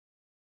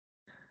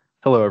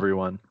Hello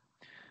everyone.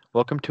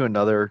 Welcome to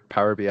another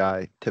Power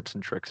BI tips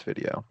and tricks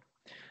video.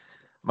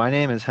 My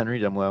name is Henry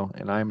Dimlow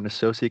and I'm an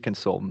associate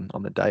consultant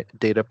on the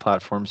data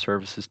platform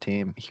services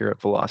team here at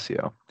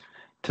Velosio.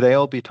 Today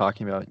I'll be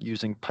talking about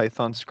using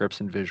Python scripts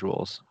and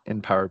visuals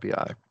in Power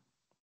BI.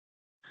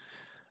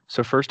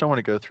 So first I want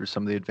to go through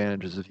some of the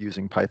advantages of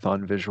using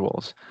Python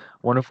visuals,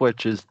 one of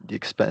which is the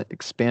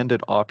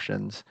expanded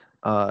options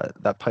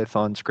that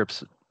Python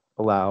scripts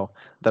allow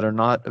that are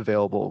not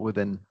available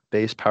within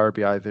base Power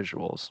BI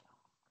visuals.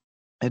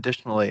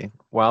 Additionally,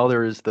 while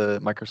there is the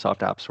Microsoft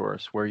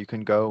AppSource, where you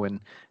can go and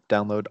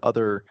download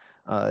other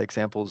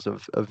examples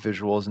of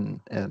visuals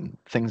and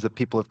things that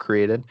people have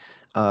created,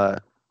 uh,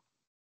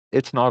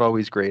 it's not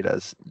always great,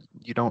 as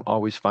you don't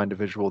always find a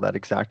visual that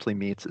exactly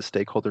meets a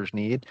stakeholder's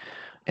need,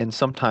 and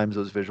sometimes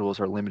those visuals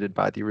are limited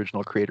by the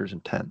original creator's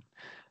intent.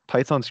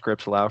 Python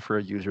scripts allow for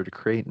a user to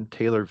create and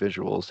tailor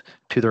visuals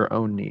to their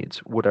own needs,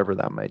 whatever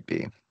that might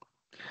be.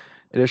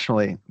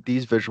 Additionally,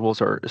 these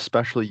visuals are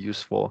especially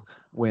useful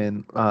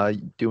when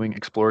doing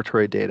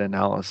exploratory data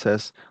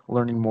analysis,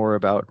 learning more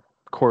about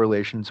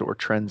correlations or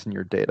trends in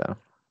your data.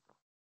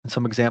 And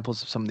some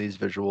examples of some of these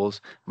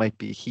visuals might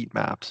be heat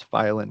maps,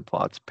 violin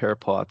plots, pair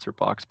plots, or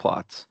box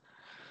plots.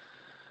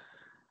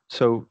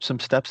 So some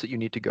steps that you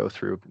need to go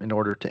through in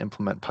order to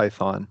implement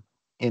Python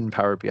in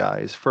Power BI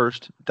is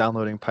first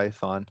downloading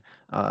Python,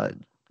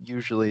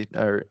 usually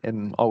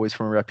and always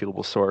from a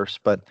reputable source,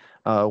 but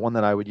one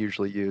that I would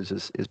usually use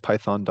is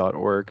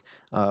python.org,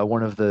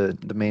 one of the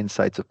main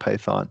sites of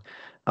Python.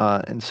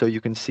 And so you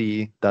can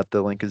see that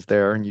the link is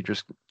there, and you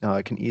just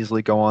can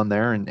easily go on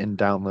there and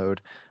download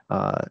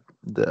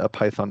a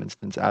Python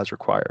instance as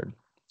required.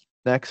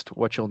 Next,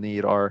 what you'll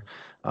need are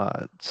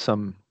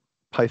some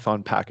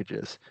Python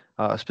packages,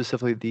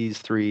 specifically these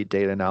three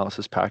data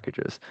analysis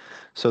packages.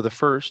 So the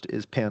first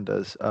is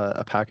Pandas,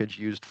 a package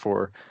used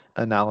for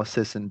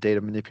analysis and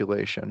data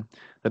manipulation.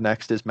 The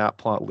next is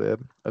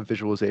matplotlib, a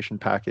visualization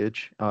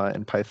package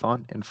in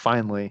Python. And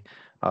finally,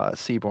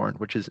 Seaborn,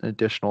 which is an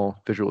additional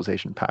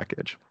visualization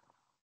package.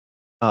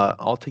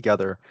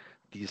 Altogether,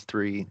 these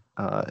three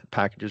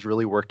packages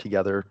really work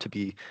together to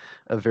be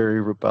a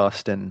very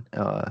robust and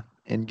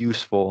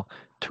useful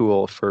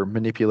tool for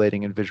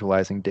manipulating and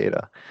visualizing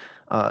data.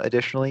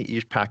 Additionally,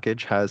 each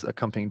package has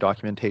accompanying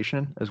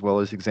documentation as well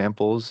as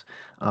examples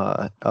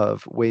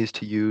of ways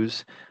to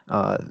use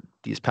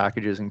these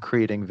packages in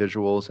creating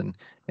visuals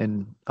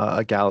and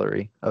a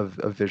gallery of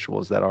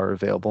visuals that are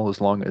available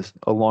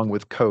along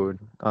with code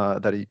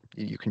that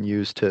you can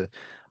use to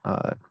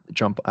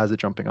jump as a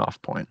jumping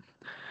off point.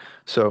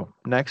 So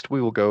next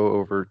we will go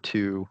over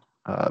to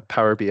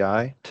Power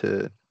BI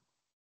to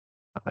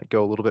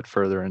go a little bit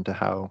further into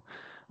how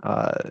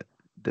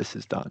this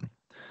is done.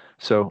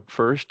 So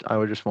first, I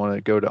would just want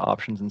to go to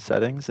options and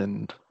settings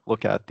and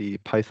look at the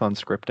Python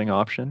scripting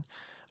option.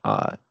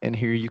 And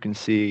here you can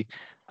see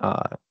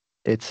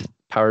it's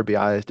Power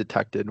BI has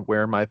detected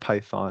where my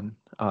Python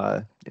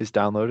is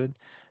downloaded,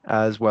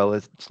 as well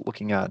as it's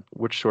looking at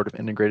which sort of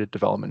integrated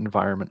development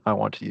environment I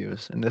want to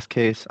use. In this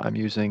case, I'm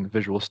using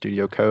Visual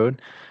Studio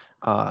Code,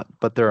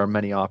 but there are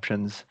many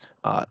options.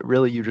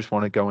 Really, you just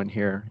want to go in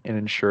here and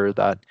ensure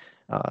that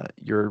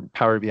your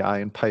Power BI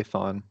and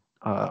Python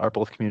are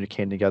both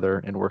communicating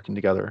together and working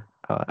together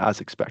as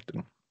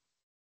expected.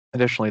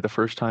 Additionally, the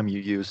first time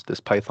you use this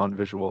Python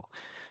visual,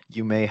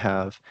 you may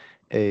have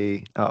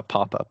a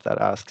pop-up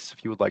that asks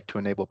if you would like to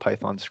enable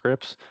Python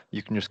scripts.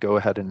 You can just go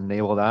ahead and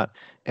enable that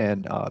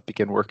and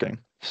begin working.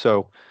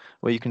 So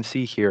what you can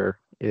see here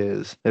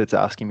is that it's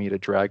asking me to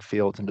drag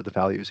fields into the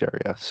values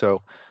area.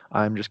 So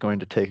I'm just going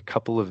to take a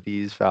couple of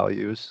these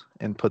values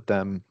and put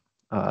them,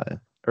 or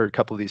a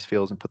couple of these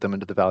fields and put them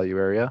into the value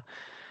area.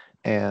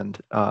 And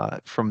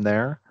from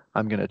there,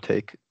 I'm going to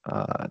take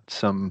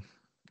some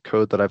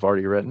code that I've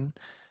already written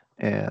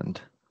and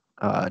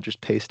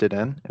just paste it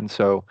in. And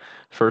so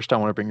first I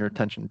want to bring your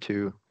attention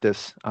to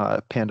this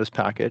pandas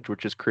package,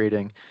 which is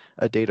creating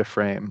a data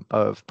frame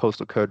of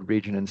postal code,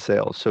 region, and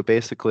sales. So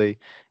basically,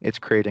 it's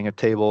creating a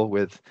table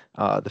with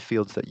the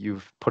fields that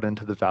you've put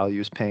into the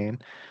values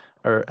pane,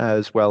 or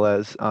as well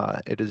as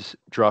it is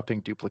dropping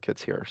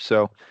duplicates here.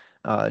 So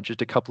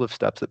just a couple of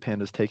steps that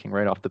Panda's taking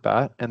right off the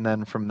bat. And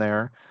then from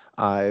there,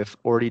 I've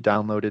already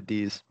downloaded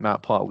these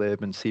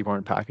matplotlib and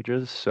Seaborn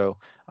packages. So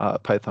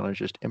Python is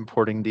just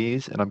importing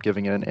these, and I'm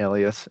giving it an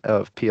alias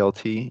of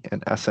PLT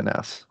and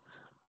SNS.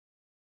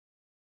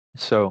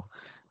 So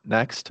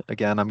next,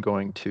 again, I'm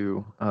going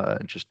to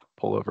just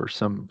pull over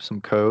some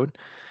code.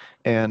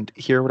 And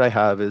here what I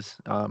have is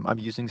I'm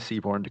using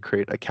Seaborn to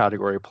create a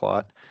category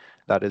plot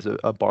that is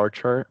a bar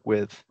chart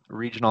with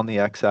region on the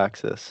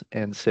x-axis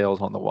and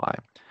sales on the y.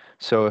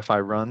 So if I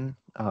run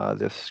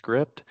this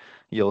script,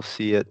 you'll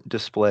see it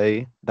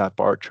display that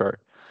bar chart.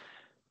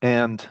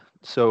 And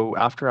so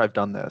after I've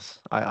done this,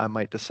 I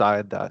might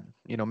decide that,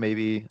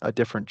 maybe a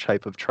different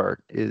type of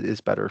chart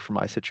is better for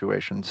my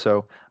situation.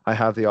 So I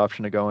have the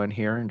option to go in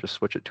here and just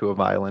switch it to a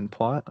violin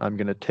plot. I'm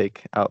going to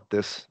take out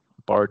this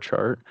bar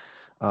chart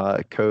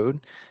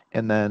code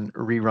and then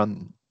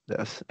rerun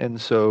this. And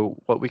so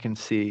what we can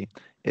see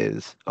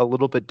is a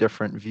little bit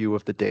different view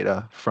of the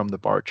data from the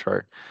bar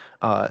chart.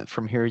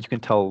 From here, you can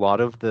tell a lot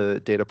of the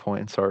data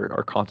points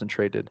are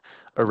concentrated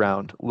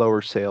around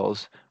lower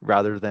sales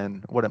rather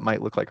than what it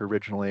might look like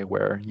originally,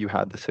 where you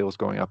had the sales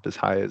going up as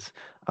high as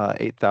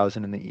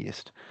 8,000 in the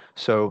east.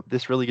 So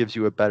this really gives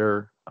you a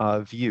better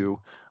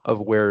view of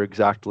where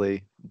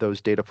exactly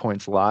those data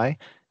points lie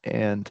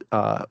and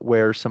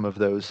where some of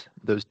those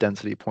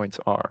density points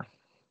are.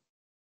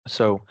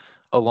 So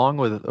along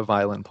with a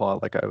violin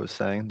plot, like I was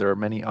saying, there are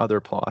many other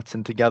plots,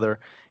 and together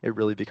it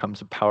really becomes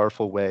a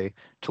powerful way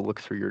to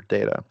look through your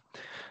data.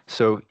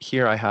 So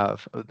here I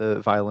have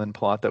the violin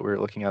plot that we were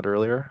looking at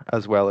earlier,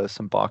 as well as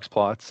some box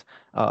plots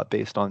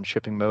based on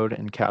shipping mode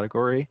and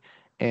category,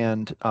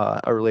 and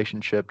a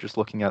relationship, just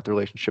looking at the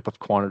relationship of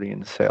quantity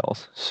and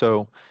sales.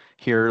 So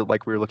here,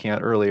 like we were looking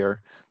at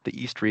earlier, the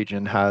East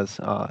region has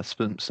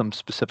some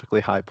specifically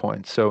high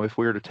points. So if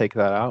we were to take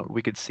that out,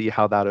 we could see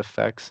how that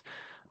affects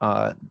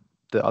uh,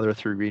 the other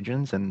three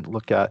regions and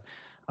look at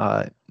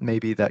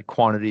maybe that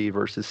quantity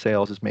versus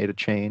sales has made a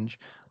change,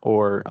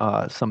 or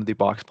some of the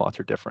box plots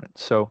are different.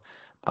 So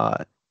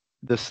uh,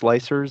 the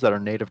slicers that are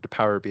native to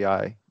Power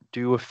BI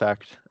do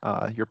affect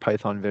your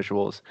Python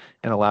visuals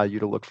and allow you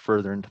to look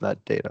further into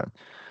that data.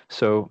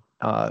 So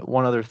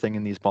one other thing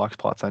in these box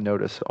plots I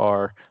notice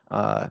are,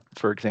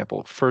 for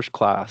example, first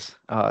class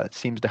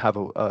seems to have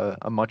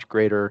a much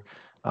greater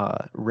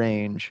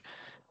range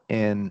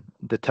in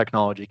the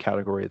technology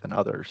category than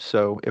others.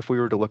 So if we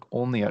were to look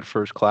only at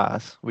first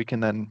class, we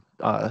can then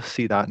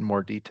see that in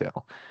more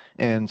detail.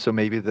 And so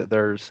maybe that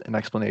there's an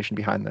explanation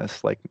behind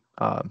this, like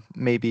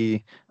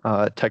maybe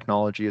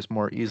technology is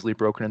more easily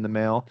broken in the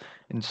mail,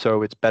 and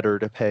so it's better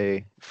to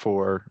pay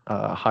for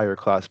higher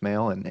class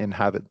mail and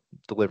have it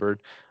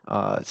delivered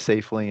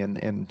safely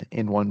and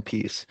in one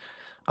piece.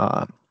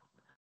 Uh,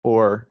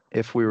 or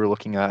if we were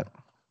looking at,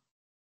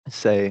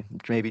 say,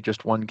 maybe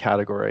just one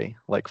category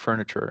like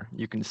furniture,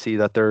 you can see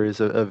that there is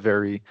a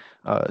very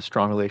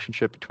strong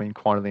relationship between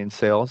quantity and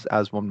sales,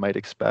 as one might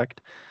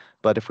expect.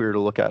 But if we were to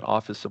look at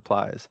office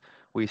supplies,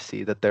 we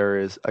see that there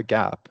is a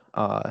gap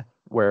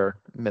where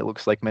it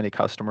looks like many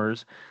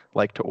customers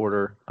like to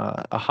order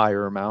a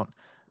higher amount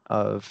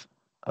of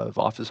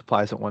office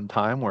supplies at one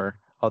time, where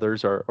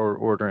others are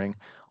ordering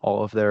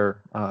all of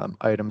their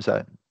items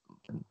at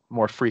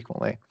more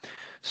frequently.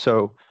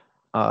 So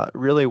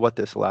really what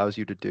this allows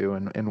you to do,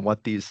 and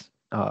what these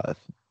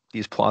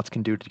plots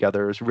can do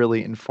together, is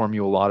really inform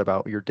you a lot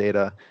about your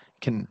data,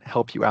 can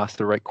help you ask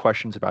the right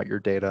questions about your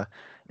data,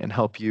 and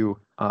help you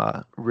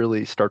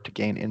really start to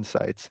gain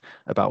insights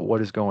about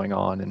what is going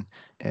on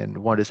and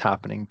what is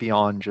happening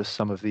beyond just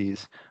some of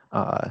these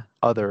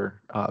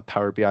other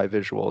Power BI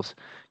visuals.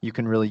 You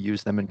can really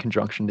use them in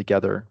conjunction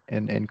together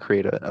and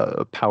create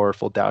a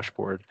powerful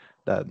dashboard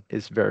that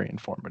is very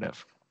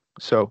informative.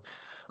 So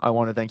I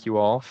want to thank you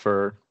all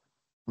for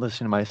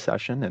listening to my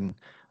session, and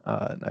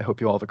I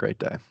hope you all have a great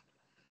day.